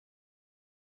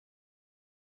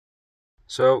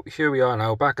So here we are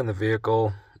now, back in the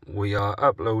vehicle. We are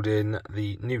uploading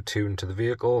the new tune to the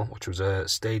vehicle, which was a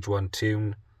stage 1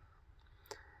 tune.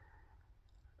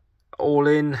 All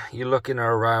in, you're looking at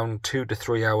around 2 to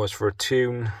 3 hours for a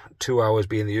tune, 2 hours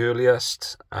being the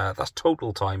earliest. That's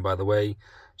total time, by the way.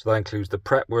 So that includes the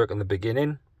prep work in the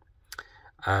beginning,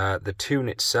 the tune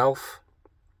itself,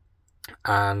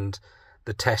 and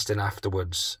the testing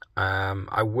afterwards.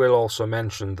 I will also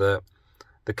mention that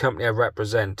the company I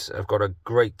represent have got a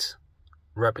great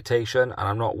reputation, and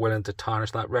I'm not willing to tarnish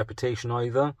that reputation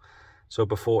either. So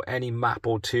before any map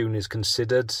or tune is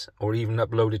considered or even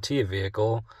uploaded to your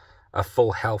vehicle, a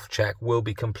full health check will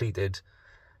be completed.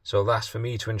 So that's for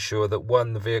me to ensure that,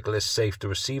 one, the vehicle is safe to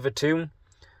receive a tune,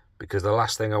 because the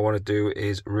last thing I want to do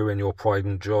is ruin your pride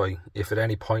and joy. If at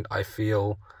any point I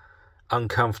feel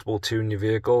uncomfortable tuning your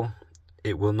vehicle,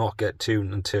 it will not get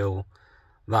tuned until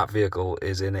that vehicle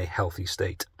is in a healthy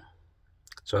state.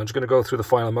 So I'm just going to go through the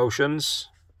final motions.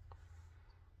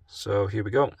 So here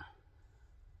we go.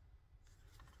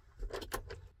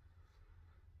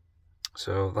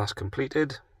 So that's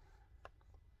completed.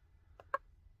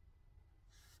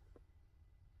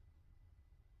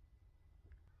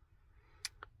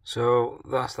 So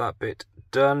that's that bit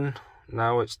done.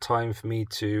 Now it's time for me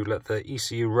to let the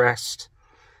ECU rest,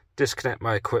 disconnect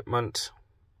my equipment,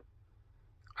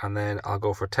 and then I'll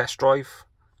go for a test drive.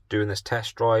 During this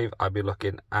test drive, I'll be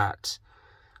looking at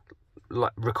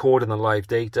recording the live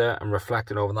data and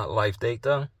reflecting over that live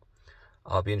data.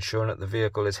 I'll be ensuring that the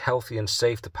vehicle is healthy and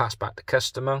safe to pass back to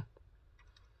customer.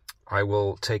 I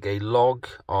will take a log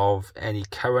of any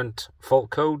current fault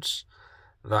codes.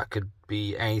 That could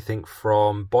be anything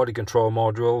from body control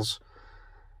modules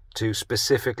to,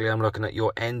 specifically, I'm looking at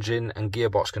your engine and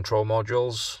gearbox control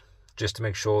modules, just to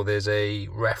make sure there's a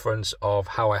reference of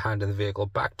how I handed the vehicle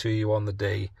back to you on the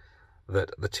day that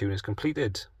the tune is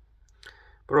completed.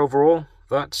 But overall,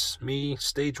 that's me,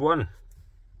 stage 1.